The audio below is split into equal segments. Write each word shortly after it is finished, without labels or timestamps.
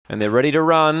And they're ready to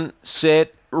run,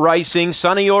 set, racing.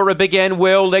 Sunny Aura began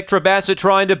well. Lectra Bassett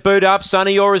trying to boot up.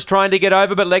 Sunny Aura's trying to get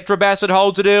over, but Lectra Bassett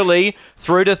holds it early.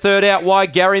 Through to third out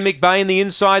wide. Gary McBain, the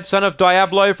inside son of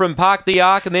Diablo from Park the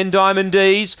Arc, and then Diamond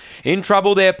D's. In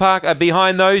trouble there,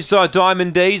 behind those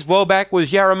Diamond D's. Well back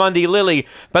was Yarramundi Lily,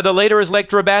 but the leader is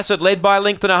Lectra Bassett, led by a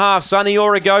length and a half. Sunny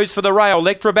Aura goes for the rail.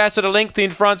 Lectra Bassett a length in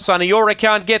front. Sunny Aura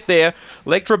can't get there.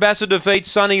 Lectra Bassett defeats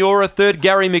Sunny Aura. Third,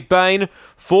 Gary McBain.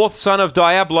 Fourth, son of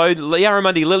Diablo.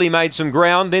 Yarramundi Lily made some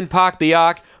ground, then Park the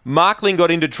Arc. Markling got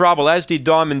into trouble, as did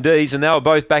Diamond D's, and they were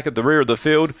both back at the rear of the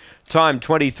field. Time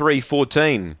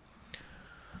 23:14.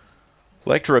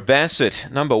 Lectra Bassett,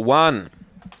 number 1,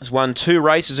 has won 2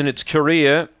 races in its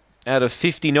career out of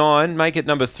 59. Make it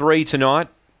number 3 tonight.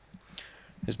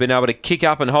 Has been able to kick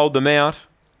up and hold them out.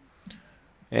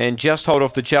 And just hold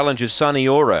off the challenge of Sunny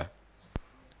Aura.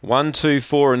 1, 2,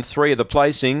 4 and 3 are the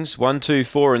placings. 1, 2,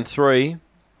 4 and 3.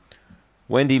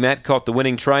 Wendy Matcott, the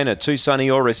winning trainer. 2, Sunny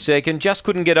Aura second. Just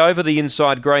couldn't get over the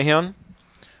inside greyhound.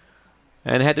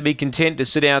 And had to be content to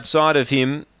sit outside of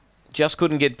him. Just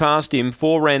couldn't get past him.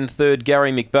 4 ran third,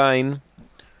 Gary McBain.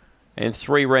 And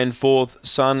 3 ran fourth,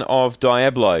 son of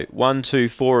Diablo. 1, 2,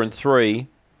 4 and 3.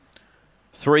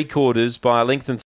 3/4 by a length and